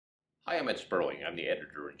Hi, I'm Ed Sperling. I'm the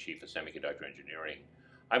editor-in-chief of Semiconductor Engineering.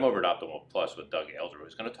 I'm over at OptimalPlus with Doug Elder,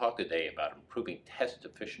 who's going to talk today about improving test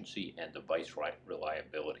efficiency and device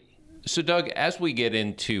reliability. So, Doug, as we get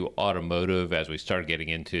into automotive, as we start getting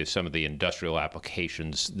into some of the industrial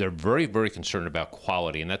applications, they're very, very concerned about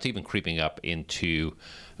quality, and that's even creeping up into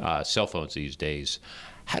cell phones these days.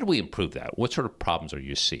 How do we improve that? What sort of problems are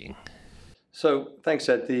you seeing? So thanks,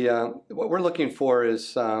 Ed. What we're looking for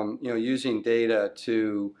is using data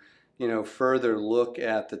to further look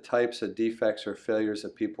at the types of defects or failures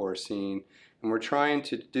that people are seeing, and we're trying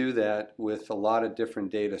to do that with a lot of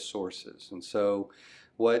different data sources. And so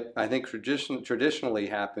what I think traditionally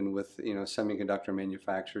happened with semiconductor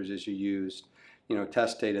manufacturers is you used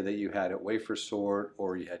test data that you had at wafer sort,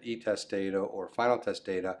 or you had e-test data or final test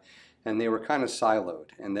data, and they were kind of siloed.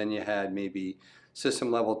 And then you had maybe system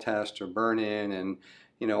level test or burn-in, and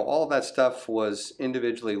all of that stuff was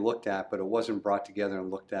individually looked at, but it wasn't brought together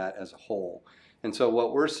and looked at as a whole. And so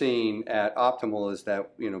what we're seeing at Optimal is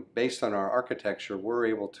that based on our architecture, we're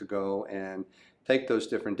able to go and take those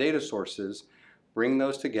different data sources, bring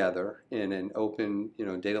those together in an open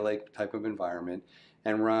data lake type of environment,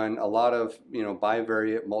 and run a lot of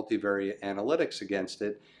bivariate, multivariate analytics against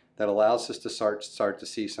it that allows us to start to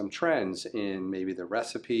see some trends in maybe the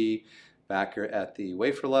recipe back at the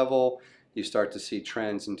wafer level. You start to see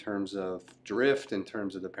trends in terms of drift, in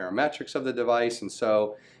terms of the parametrics of the device, and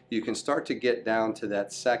so you can start to get down to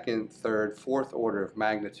that second, third, fourth order of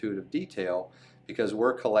magnitude of detail, because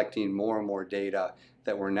we're collecting more and more data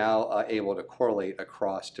that we're now able to correlate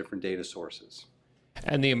across different data sources.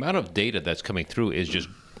 And the amount of data that's coming through is just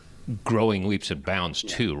growing leaps and bounds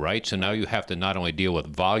too, right? So now you have to not only deal with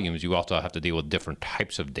volumes, you also have to deal with different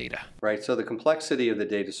types of data. Right, so the complexity of the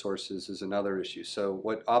data sources is another issue. So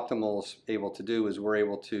what Optimal's able to do is we're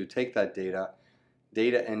able to take that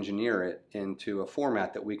data engineer it into a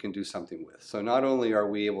format that we can do something with. So not only are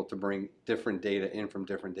we able to bring different data in from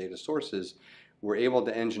different data sources, we're able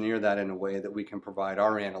to engineer that in a way that we can provide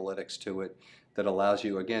our analytics to it that allows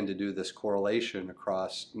you, again, to do this correlation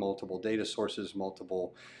across multiple data sources,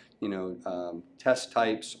 multiple test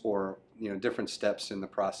types, or different steps in the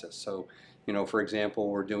process. So for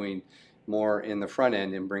example, we're doing more in the front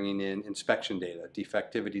end and bringing in inspection data,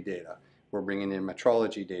 defectivity data. We're bringing in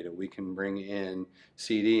metrology data. We can bring in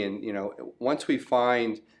CD, and once we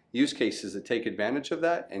find use cases that take advantage of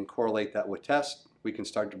that and correlate that with tests, we can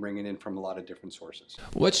start to bring it in from a lot of different sources.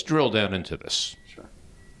 Let's drill down into this. Sure.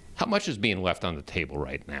 How much is being left on the table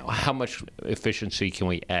right now? How much efficiency can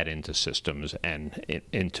we add into systems and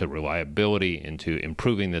into reliability, into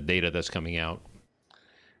improving the data that's coming out?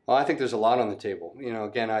 Well, I think there's a lot on the table.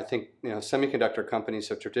 Again, I think semiconductor companies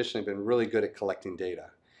have traditionally been really good at collecting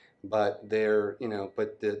data, but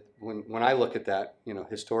when I look at that,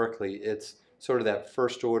 historically, it's sort of that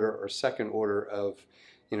first order or second order of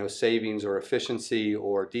savings or efficiency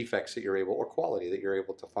or defects that you're able, or quality that you're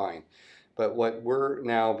able to find. But what we're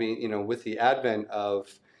now being, with the advent of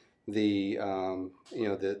the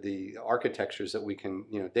architectures that we can,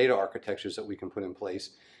 data architectures that we can put in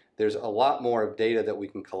place, there's a lot more of data that we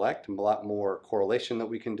can collect, and a lot more correlation that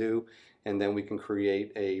we can do, and then we can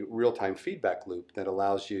create a real-time feedback loop that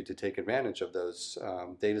allows you to take advantage of those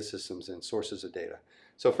data systems and sources of data.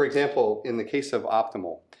 So for example, in the case of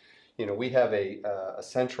Optimal, we have a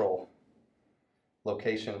central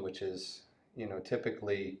location which is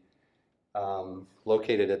typically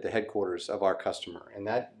located at the headquarters of our customer, and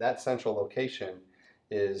that central location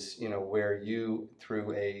is where you,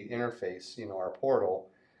 through a interface, our portal,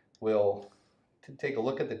 will take a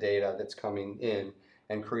look at the data that's coming in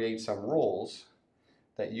and create some rules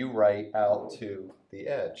that you write out to the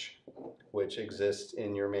edge, which exists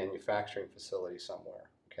in your manufacturing facility somewhere.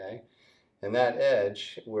 Okay, and that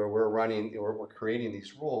edge where we're creating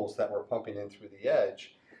these rules that we're pumping in through the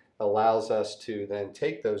edge allows us to then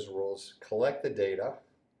take those rules, collect the data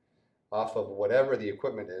off of whatever the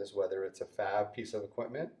equipment is, whether it's a fab piece of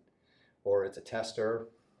equipment, or it's a tester,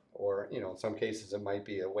 or in some cases it might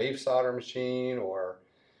be a wave solder machine, or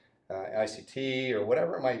ICT, or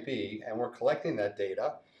whatever it might be, and we're collecting that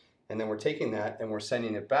data, and then we're taking that and we're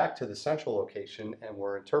sending it back to the central location, and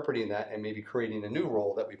we're interpreting that and maybe creating a new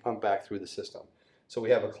rule that we pump back through the system. So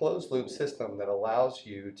we have a closed loop system that allows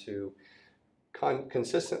you to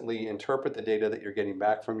consistently interpret the data that you're getting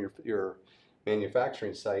back from your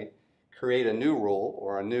manufacturing site, create a new rule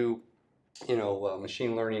or a new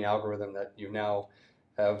machine learning algorithm that you now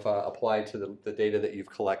have applied to the data that you've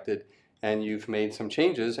collected, and you've made some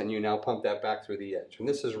changes, and you now pump that back through the edge. And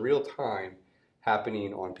this is real time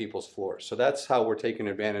happening on people's floors. So that's how we're taking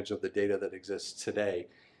advantage of the data that exists today.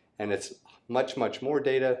 And it's much, much more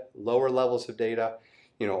data, lower levels of data.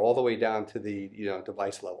 all the way down to the,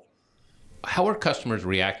 device level. How are customers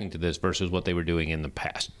reacting to this versus what they were doing in the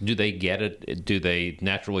past? Do they get it? Do they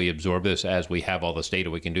naturally absorb this as we have all this data,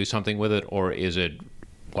 we can do something with it? Or is it,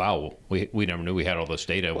 wow, we never knew we had all this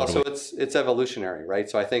data? Well, so it's evolutionary, right?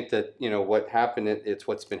 So I think that, what happened, it's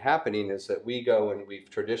what's been happening is that we go and we've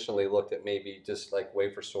traditionally looked at maybe just like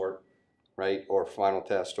wafer sort, right? Or final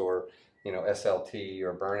test or, SLT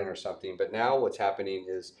or burn-in or something. But now what's happening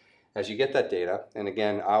is as you get that data, and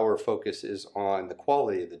again, our focus is on the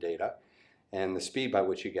quality of the data and the speed by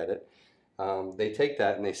which you get it, they take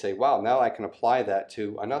that and they say, wow, now I can apply that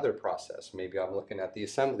to another process. Maybe I'm looking at the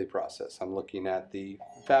assembly process. I'm looking at the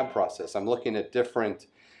fab process. I'm looking at different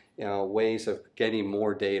ways of getting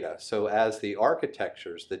more data. So as the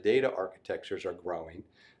data architectures are growing,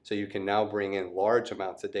 so you can now bring in large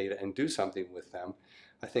amounts of data and do something with them,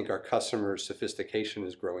 I think our customers' sophistication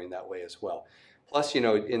is growing that way as well. Plus,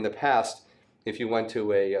 in the past, if you went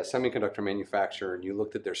to a semiconductor manufacturer and you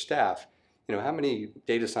looked at their staff, how many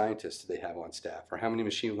data scientists do they have on staff, or how many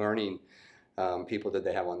machine learning people did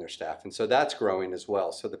they have on their staff? And so that's growing as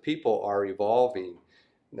well. So the people are evolving,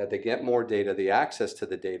 that they get more data. The access to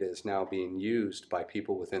the data is now being used by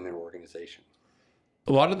people within their organization.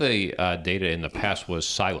 A lot of the data in the past was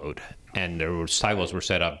siloed, and silos were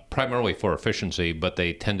set up primarily for efficiency, but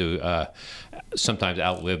they tend to sometimes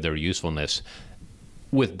outlive their usefulness.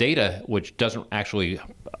 With data, which doesn't actually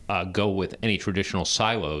go with any traditional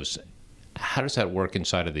silos, how does that work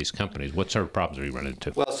inside of these companies? What sort of problems are you running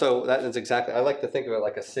into? Well, so that is exactly, I like to think of it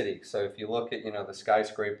like a city. So if you look at, the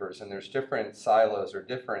skyscrapers, and there's different silos or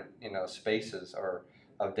different, spaces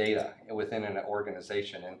of data within an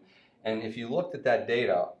organization. And if you looked at that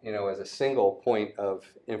data, as a single point of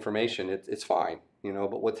information, it's fine,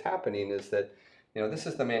 but what's happening is that, this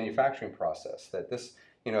is the manufacturing process, that this,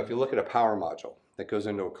 if you look at a power module that goes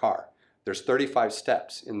into a car, there's 35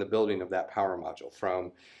 steps in the building of that power module,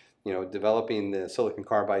 from developing the silicon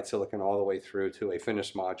carbide silicon all the way through to a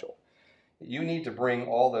finished module. You need to bring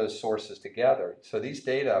all those sources together. So these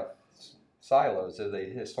data silos, as they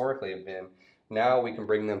historically have been, now we can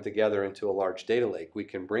bring them together into a large data lake. We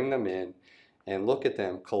can bring them in and look at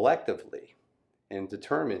them collectively and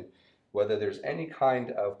determine whether there's any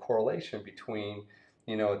kind of correlation between,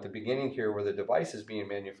 at the beginning here where the device is being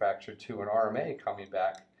manufactured to an RMA coming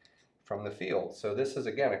back from the field. So this is,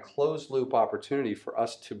 again, a closed loop opportunity for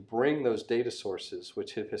us to bring those data sources,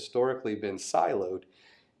 which have historically been siloed,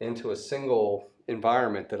 into a single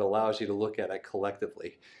environment that allows you to look at it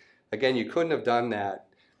collectively. Again, you couldn't have done that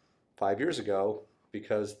 5 years ago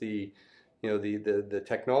because the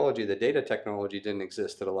technology, the data technology didn't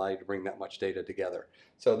exist that allowed you to bring that much data together.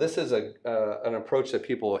 So this is an approach that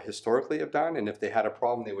people historically have done, and if they had a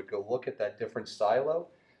problem, they would go look at that different silo.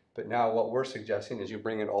 But now what we're suggesting is you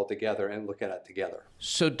bring it all together and look at it together.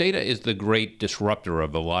 So data is the great disruptor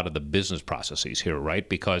of a lot of the business processes here, right?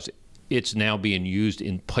 Because it's now being used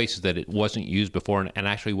in places that it wasn't used before and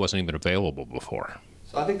actually wasn't even available before.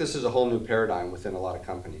 So I think this is a whole new paradigm within a lot of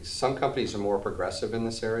companies. Some companies are more progressive in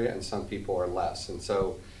this area and some people are less. And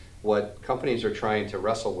so what companies are trying to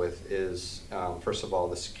wrestle with is, first of all,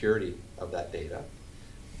 the security of that data,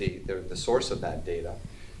 the source of that data,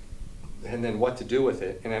 and then what to do with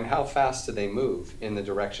it, and then how fast do they move in the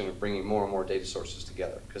direction of bringing more and more data sources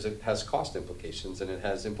together, because it has cost implications and it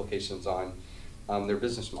has implications on their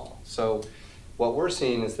business model. So what we're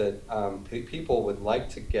seeing is that people would like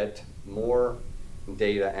to get more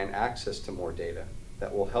data and access to more data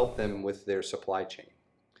that will help them with their supply chain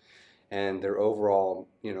and their overall,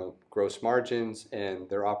 gross margins and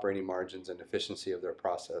their operating margins and efficiency of their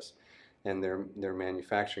process and their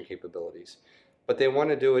manufacturing capabilities. But they want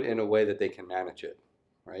to do it in a way that they can manage it,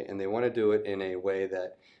 right? And they want to do it in a way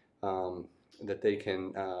that that they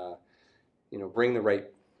can, bring the right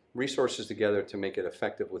resources together to make it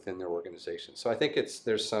effective within their organization. So I think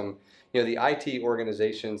there's some, the IT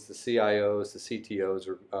organizations, the CIOs, the CTOs,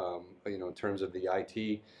 are, in terms of the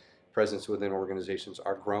IT presence within organizations,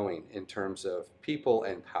 are growing in terms of people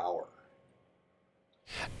and power.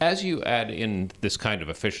 As you add in this kind of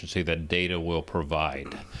efficiency that data will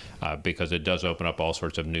provide, because it does open up all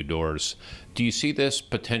sorts of new doors, do you see this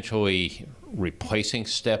potentially replacing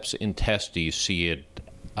steps in tests? Do you see it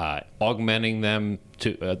augmenting them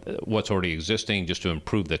to what's already existing just to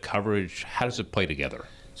improve the coverage? How does it play together?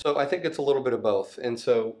 So I think it's a little bit of both. And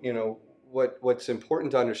so, what's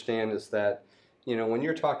important to understand is that, when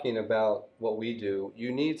you're talking about what we do,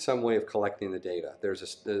 you need some way of collecting the data. There's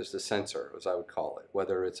the sensor, as I would call it,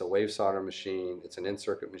 whether it's a wave solder machine, it's an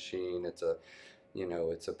in-circuit machine, it's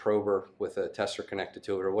a prober with a tester connected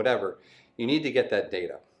to it or whatever. You need to get that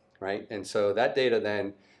data, right? And so that data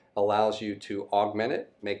then allows you to augment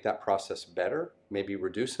it, make that process better, maybe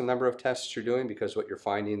reduce the number of tests you're doing, because what you're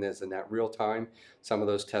finding is in that real time, some of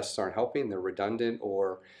those tests aren't helping, they're redundant,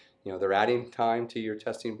 or they're adding time to your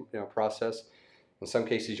testing process. In some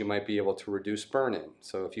cases, you might be able to reduce burn-in.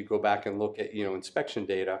 So if you go back and look at inspection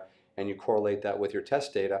data and you correlate that with your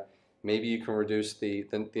test data, maybe you can reduce the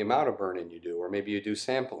amount of burn-in you do, or maybe you do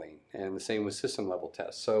sampling, and the same with system level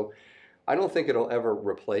tests. So I don't think it'll ever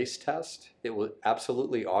replace test. It will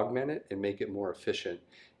absolutely augment it and make it more efficient,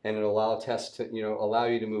 and it'll allow tests to allow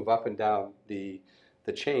you to move up and down the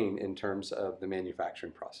chain in terms of the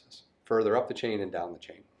manufacturing process, further up the chain and down the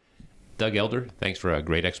chain. Doug Elder, thanks for a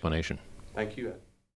great explanation. Thank you, Ed.